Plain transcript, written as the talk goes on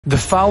The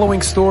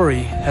following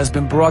story has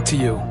been brought to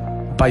you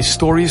by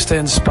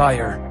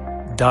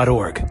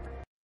StoriesToInspire.org.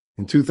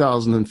 In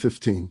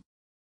 2015,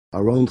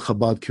 our own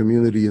Chabad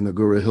community in the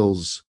Agora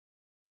Hills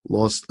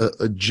lost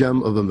a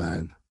gem of a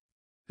man.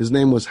 His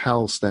name was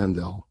Hal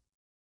Standell.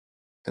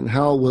 And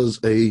Hal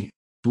was a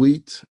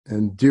sweet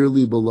and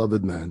dearly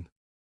beloved man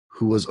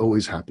who was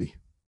always happy.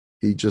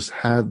 He just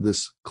had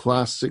this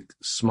classic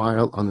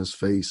smile on his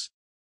face.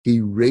 He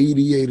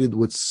radiated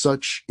with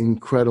such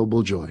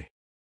incredible joy.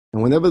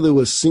 And whenever there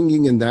was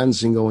singing and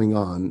dancing going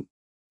on,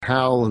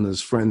 Hal and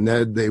his friend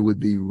Ned, they would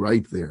be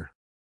right there,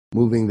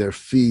 moving their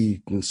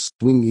feet and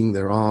swinging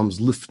their arms,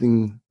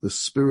 lifting the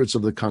spirits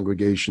of the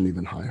congregation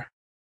even higher.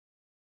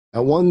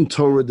 At one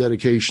Torah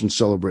dedication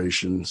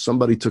celebration,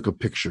 somebody took a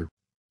picture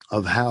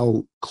of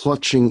Hal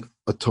clutching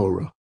a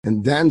Torah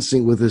and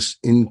dancing with this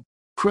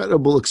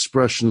incredible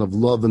expression of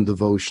love and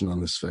devotion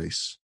on his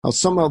face. Now,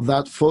 somehow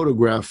that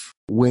photograph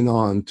went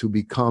on to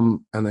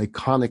become an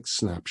iconic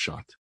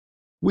snapshot.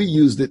 We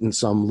used it in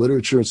some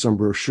literature, in some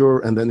brochure,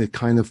 and then it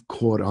kind of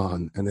caught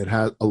on, and it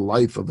had a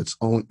life of its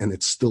own, and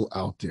it's still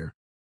out there.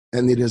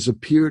 And it has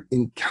appeared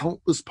in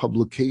countless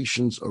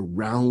publications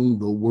around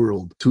the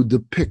world to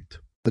depict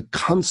the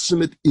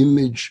consummate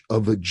image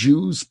of a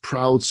Jew's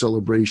proud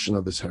celebration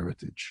of his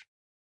heritage.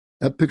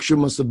 That picture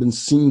must have been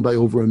seen by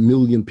over 1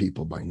 million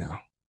people by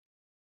now.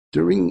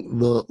 During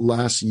the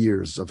last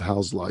years of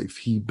Hal's life,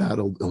 he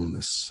battled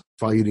illness,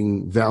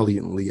 fighting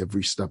valiantly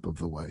every step of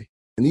the way.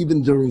 And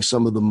even during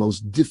some of the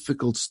most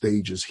difficult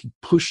stages, he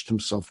pushed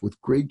himself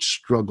with great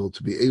struggle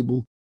to be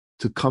able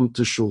to come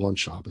to Shul on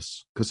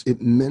Shabbos, because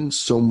it meant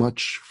so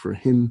much for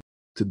him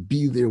to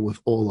be there with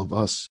all of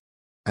us,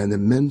 and it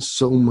meant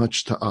so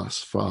much to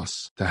us, for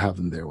us, to have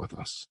him there with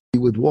us. He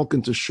would walk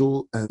into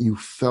Shul, and you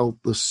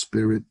felt the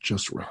spirit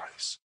just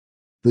rise.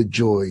 The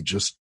joy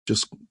just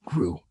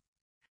grew.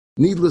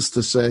 Needless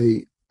to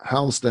say,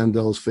 Hal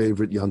Standell's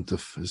favorite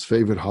Yontif, his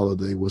favorite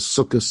holiday, was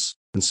Sukkot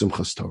and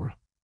Simchas Torah.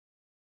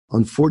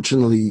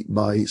 Unfortunately,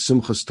 by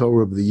Simchas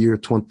Torah of the year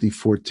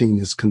 2014,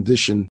 his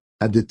condition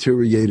had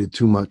deteriorated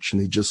too much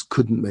and he just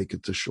couldn't make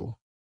it to Shul.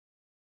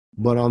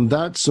 But on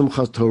that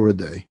Simchas Torah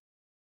day,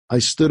 I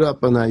stood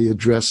up and I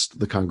addressed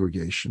the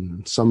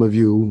congregation. Some of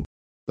you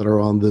that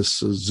are on this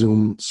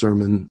Zoom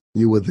sermon,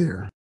 you were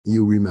there.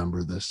 You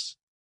remember this.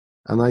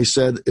 And I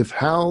said, if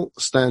Hal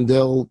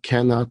Standell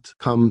cannot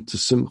come to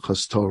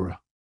Simchas Torah,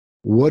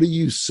 what do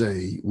you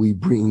say we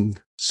bring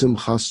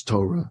Simchas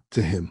Torah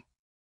to him?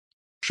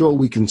 Sure,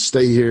 we can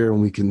stay here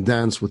and we can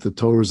dance with the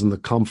Torahs in the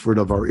comfort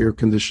of our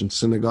air-conditioned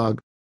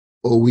synagogue,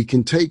 or we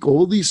can take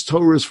all these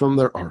Torahs from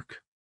their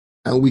ark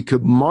and we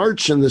could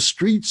march in the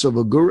streets of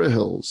Agora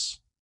Hills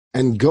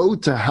and go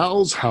to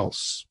Hal's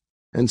house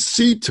and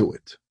see to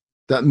it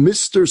that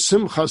Mr.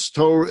 Simchas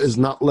Torah is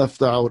not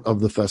left out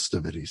of the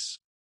festivities.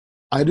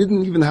 I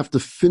didn't even have to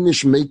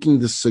finish making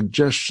the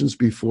suggestions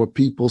before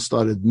people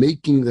started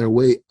making their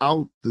way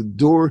out the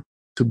door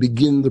to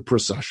begin the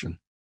procession.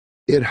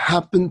 It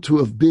happened to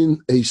have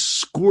been a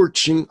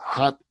scorching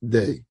hot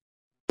day.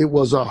 It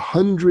was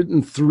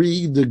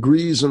 103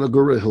 degrees in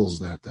Agora Hills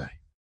that day.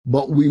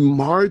 But we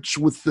marched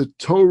with the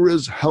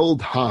Torahs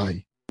held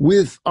high,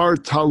 with our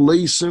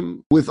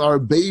talesim, with our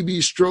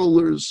baby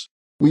strollers.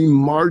 We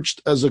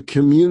marched as a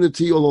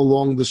community all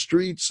along the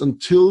streets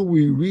until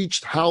we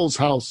reached Hal's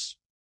house.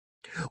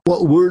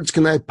 What words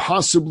can I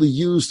possibly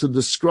use to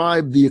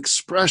describe the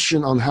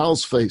expression on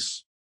Hal's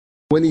face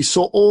when he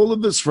saw all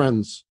of his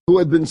friends who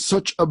had been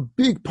such a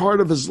big part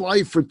of his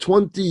life for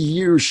 20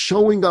 years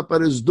showing up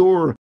at his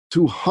door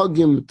to hug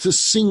him, to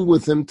sing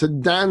with him, to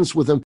dance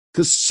with him,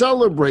 to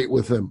celebrate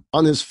with him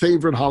on his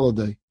favorite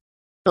holiday.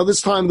 Now,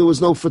 this time there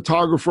was no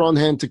photographer on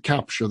hand to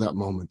capture that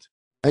moment.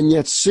 And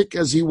yet, sick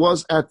as he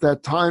was at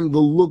that time, the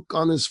look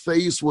on his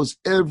face was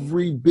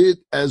every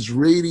bit as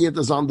radiant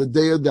as on the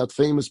day that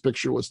famous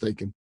picture was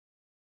taken.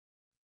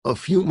 A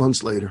few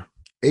months later,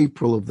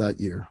 April of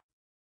that year,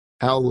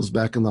 Hal was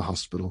back in the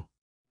hospital.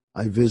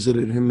 I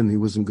visited him and he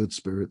was in good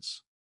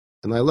spirits.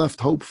 And I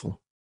left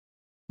hopeful.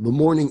 The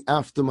morning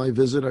after my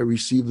visit, I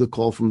received a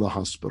call from the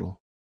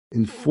hospital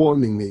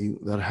informing me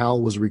that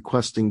Hal was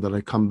requesting that I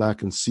come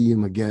back and see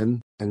him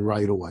again and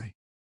right away.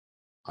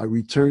 I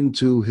returned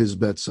to his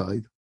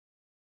bedside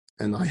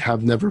and I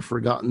have never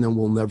forgotten and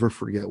will never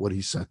forget what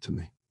he said to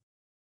me.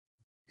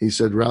 He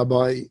said,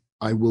 "Rabbi,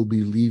 I will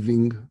be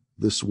leaving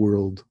this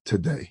world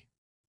today.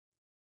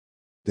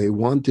 They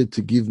wanted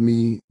to give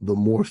me the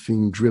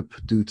morphine drip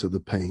due to the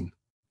pain,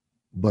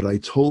 but I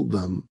told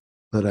them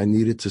that I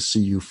needed to see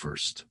you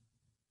first.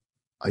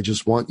 I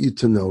just want you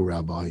to know,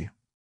 Rabbi,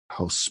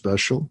 how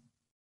special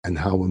and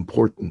how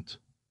important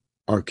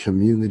our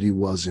community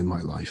was in my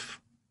life.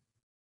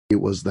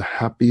 It was the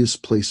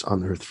happiest place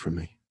on earth for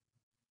me.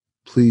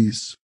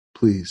 Please,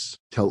 please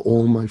tell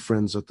all my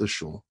friends at the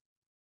shul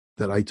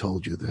that I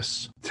told you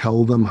this.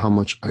 Tell them how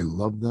much I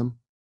love them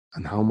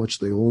and how much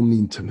they all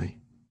mean to me.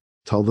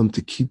 Tell them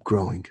to keep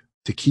growing,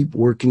 to keep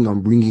working on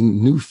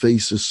bringing new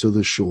faces to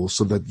the shul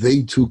so that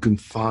they too can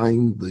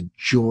find the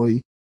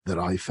joy that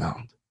I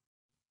found.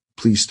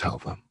 Please tell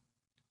them.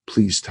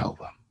 Please tell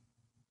them."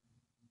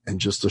 And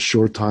just a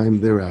short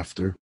time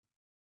thereafter,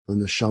 the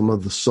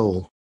neshama, the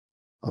soul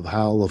of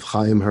Hal, of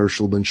Chaim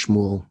Herschel ben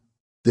Shmuel,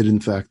 did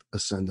in fact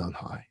ascend on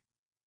high.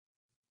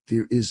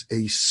 There is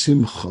a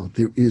simcha,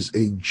 there is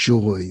a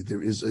joy,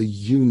 there is a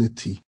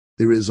unity,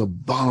 there is a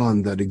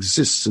bond that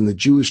exists in the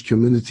Jewish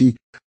community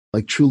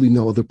like truly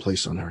no other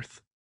place on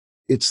earth.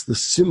 It's the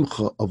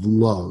simcha of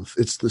love.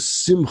 It's the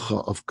simcha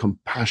of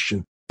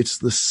compassion. It's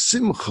the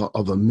simcha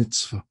of a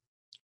mitzvah.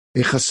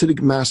 A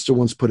Hasidic master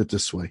once put it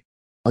this way: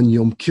 on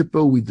Yom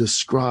Kippur, we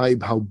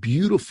describe how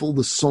beautiful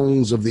the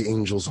songs of the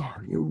angels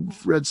are.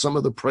 You've read some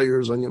of the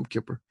prayers on Yom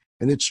Kippur.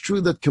 And it's true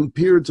that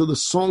compared to the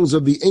songs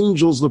of the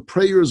angels, the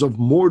prayers of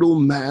mortal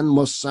man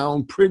must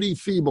sound pretty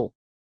feeble.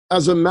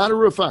 As a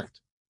matter of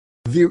fact,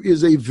 there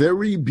is a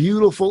very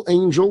beautiful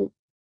angel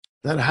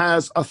that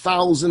has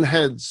 1,000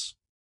 heads.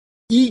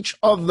 Each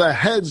of the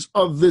heads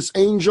of this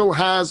angel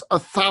has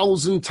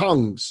 1,000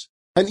 tongues,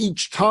 and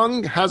each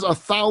tongue has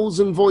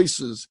 1,000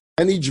 voices,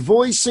 and each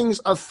voice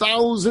sings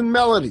 1,000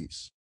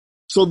 melodies.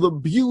 So the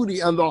beauty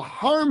and the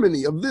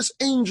harmony of this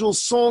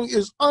angel's song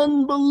is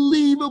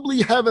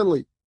unbelievably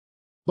heavenly.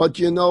 But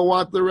you know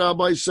what the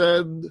rabbi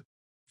said?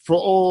 For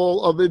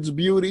all of its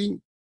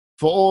beauty,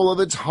 for all of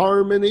its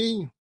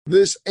harmony,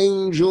 this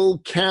angel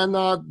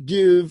cannot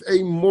give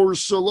a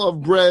morsel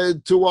of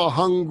bread to a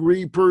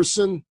hungry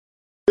person.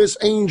 This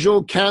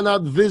angel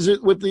cannot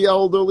visit with the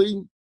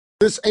elderly.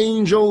 This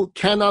angel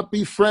cannot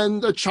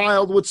befriend a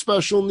child with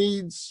special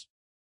needs.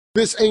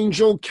 This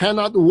angel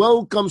cannot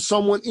welcome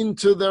someone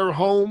into their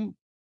home.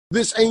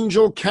 This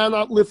angel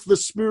cannot lift the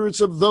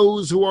spirits of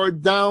those who are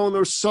down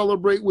or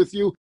celebrate with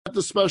you at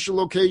the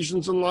special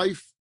occasions in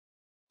life.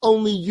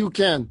 Only you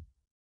can.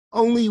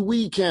 Only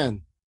we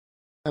can.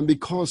 And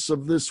because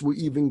of this, we're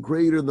even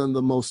greater than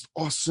the most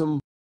awesome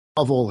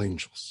of all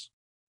angels.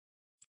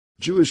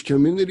 Jewish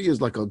community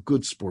is like a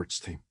good sports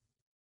team.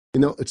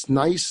 You know, it's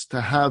nice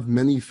to have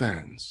many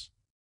fans,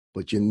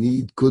 but you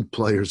need good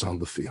players on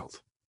the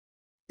field.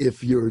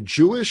 If you're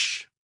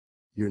Jewish,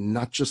 you're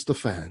not just a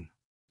fan.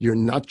 You're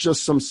not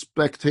just some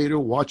spectator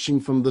watching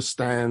from the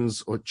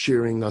stands or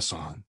cheering us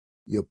on.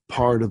 You're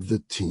part of the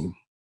team.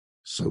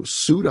 So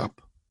suit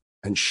up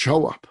and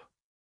show up.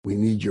 We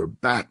need your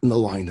bat in the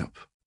lineup.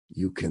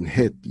 You can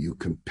hit, you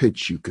can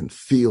pitch, you can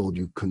field,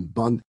 you can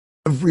bunt.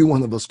 Every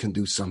one of us can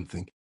do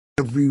something.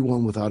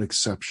 Everyone without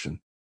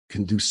exception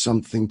can do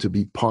something to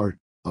be part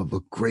of a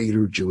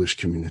greater Jewish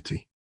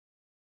community.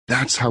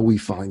 That's how we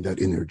find that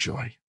inner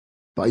joy.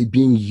 By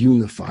being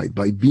unified,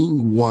 by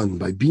being one,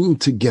 by being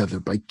together,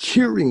 by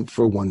caring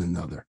for one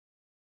another.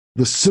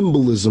 The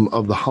symbolism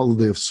of the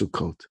holiday of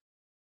Sukkot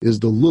is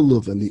the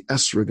lulav and the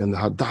esrog and the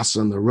hadassah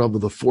and the rav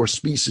of the four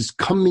species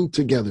coming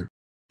together.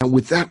 And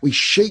with that, we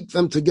shake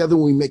them together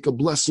and we make a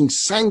blessing,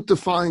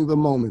 sanctifying the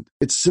moment.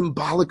 It's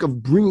symbolic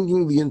of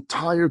bringing the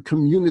entire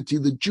community,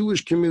 the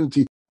Jewish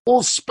community,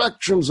 all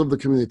spectrums of the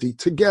community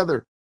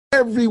together.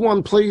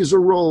 Everyone plays a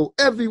role.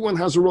 Everyone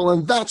has a role.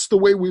 And that's the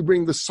way we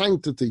bring the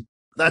sanctity.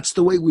 That's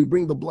the way we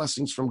bring the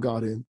blessings from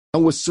God in.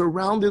 And we're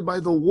surrounded by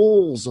the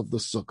walls of the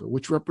sukkah,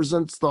 which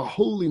represents the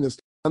holiness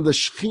and the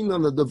Shekhinah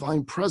and the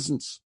divine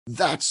presence.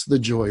 That's the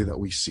joy that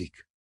we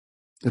seek.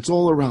 It's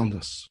all around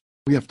us.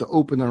 We have to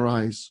open our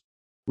eyes.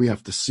 We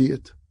have to see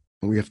it.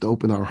 And we have to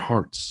open our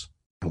hearts.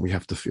 And we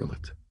have to feel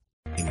it.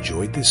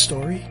 Enjoyed this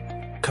story?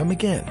 Come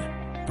again.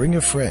 Bring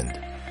a friend.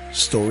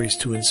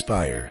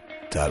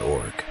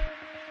 StoriesToInspire.org